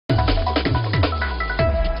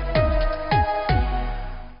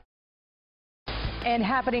And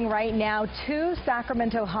happening right now, 2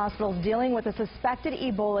 Sacramento hospitals dealing with a suspected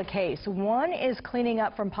Ebola case. One is cleaning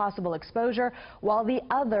up from possible exposure, while the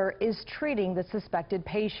other is treating the suspected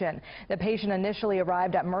patient. The patient initially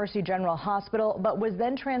arrived at Mercy General Hospital, but was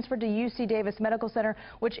then transferred to UC Davis Medical Center,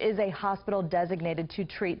 which is a hospital designated to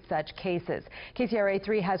treat such cases. KCRA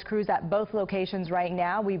 3 has crews at both locations right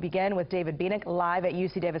now. We begin with David Bienick live at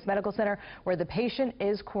UC Davis Medical Center, where the patient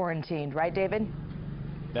is quarantined. Right, David?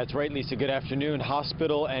 That's right, Lisa. Good afternoon.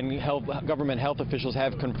 Hospital and government health officials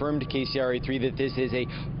have confirmed to KCRA 3 that this is a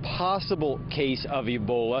possible case of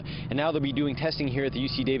Ebola, and now they'll be doing testing here at the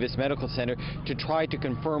UC Davis Medical Center to try to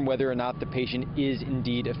confirm whether or not the patient is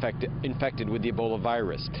indeed infected with the Ebola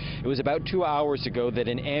virus. It was about 2 hours ago that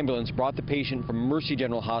an ambulance brought the patient from Mercy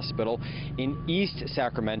General Hospital in East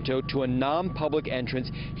Sacramento to a non-public entrance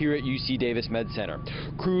here at UC Davis Med Center.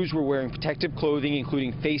 Crews were wearing protective clothing,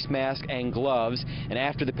 including face masks and gloves, and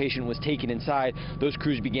after the patient was taken inside, those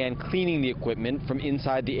crews began cleaning the equipment from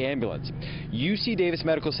inside the ambulance. UC Davis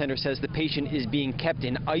Medical Center says the patient is being kept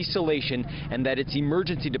in isolation and that its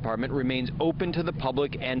emergency department remains open to the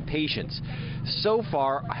public and patients. So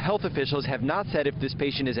far, health officials have not said if this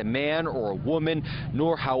patient is a man or a woman,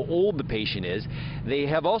 nor how old the patient is. They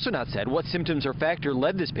have also not said what symptoms or factor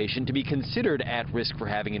led this patient to be considered at risk for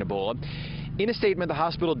having an Ebola. In a statement, the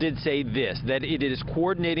hospital did say this, that it is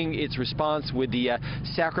coordinating its response with the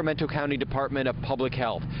Sacramento County Department of Public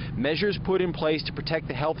Health. Measures put in place to protect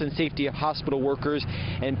the health and safety of hospital workers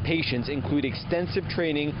and patients include extensive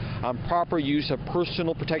training on proper use of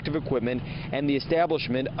personal protective equipment and the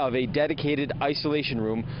establishment of a dedicated isolation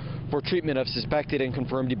room for treatment of suspected and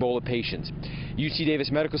confirmed Ebola patients. UC Davis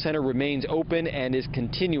Medical Center remains open and is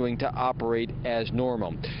continuing to operate as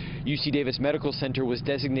normal. UC Davis Medical Center was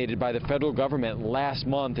designated by the federal government last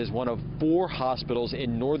month as one of 4 hospitals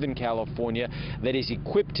in Northern California that is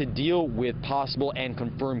equipped to deal with possible and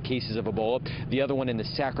confirmed cases of Ebola. The other one in the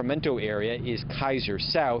Sacramento area is Kaiser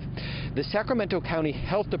South. The Sacramento County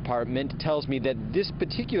Health Department tells me that this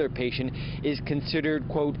particular patient is considered,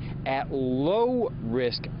 quote, at low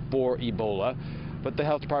risk for Ebola, but the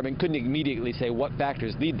health department couldn't immediately say what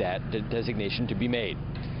factors lead that designation to be made.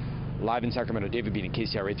 Live in Sacramento, David Bienick,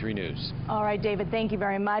 KCRA 3 News. All right, David, thank you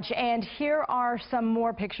very much. And here are some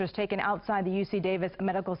more pictures taken outside the UC Davis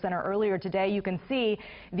Medical Center earlier today. You can see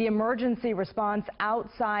the emergency response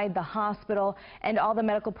outside the hospital and all the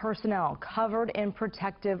medical personnel covered in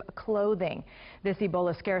protective clothing. This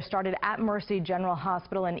Ebola scare started at Mercy General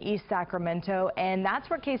Hospital in East Sacramento, and that's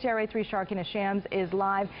where KCRA 3 Sharkina Shams is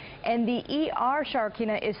live. And the ER,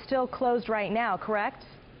 Sharkina, is still closed right now, correct?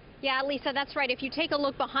 Yeah, Lisa, that's right. If you take a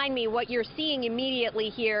look behind me, what you're seeing immediately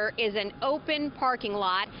here is an open parking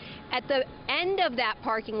lot. At the end of that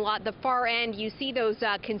parking lot, the far end, you see those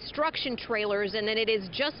construction trailers, and then it is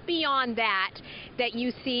just beyond that that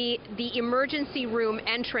you see the emergency room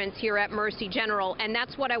entrance here at Mercy General, and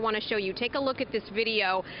that's what I want to show you. Take a look at this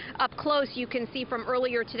video. Up close, you can see from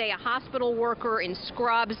earlier today a hospital worker in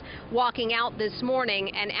scrubs walking out this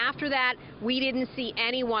morning, and after that, we didn't see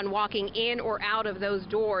anyone walking in or out of those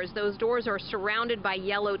doors. Those doors are surrounded by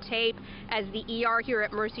yellow tape as the ER here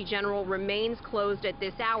at Mercy General remains closed at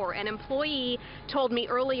this hour. An employee told me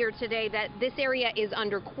earlier today that this area is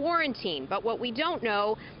under quarantine, but what we don't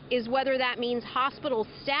know is whether that means hospital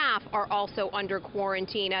staff are also under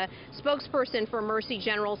quarantine. A spokesperson for Mercy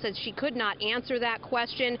General said she could not answer that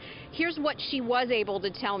question. Here's what she was able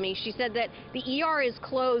to tell me. She said that the ER is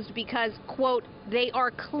closed because, quote, they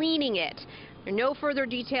are cleaning it. There are no further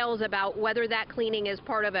details about whether that cleaning is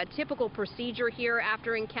part of a typical procedure here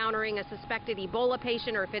after encountering a suspected Ebola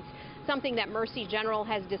patient, or if it's something that Mercy General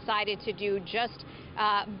has decided to do just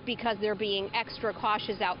because they're being extra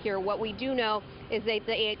cautious out here. What we do know is that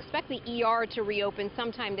they expect the ER to reopen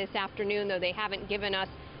sometime this afternoon, though they haven't given us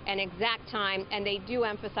an exact time, and they do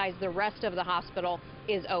emphasize the rest of the hospital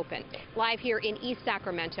is open. Live here in East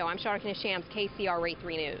Sacramento, I'm Sharkina Shams, KCRA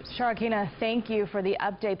 3 News. Sharkina, thank you for the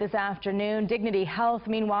update this afternoon. Dignity Health,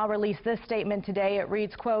 meanwhile, released this statement today. It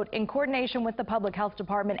reads, quote, in coordination with the Public Health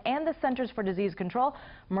Department and the Centers for Disease Control,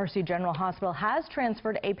 Mercy General Hospital has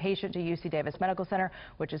transferred a patient to UC Davis Medical Center,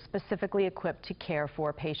 which is specifically equipped to care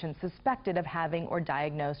for patients suspected of having or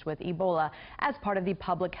diagnosed with Ebola as part of the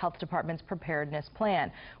Public Health Department's preparedness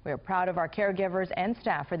plan. We are proud of our caregivers and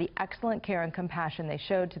staff for the excellent care and compassion they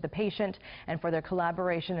showed to the patient and for their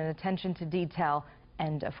collaboration and attention to detail.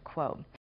 End of quote.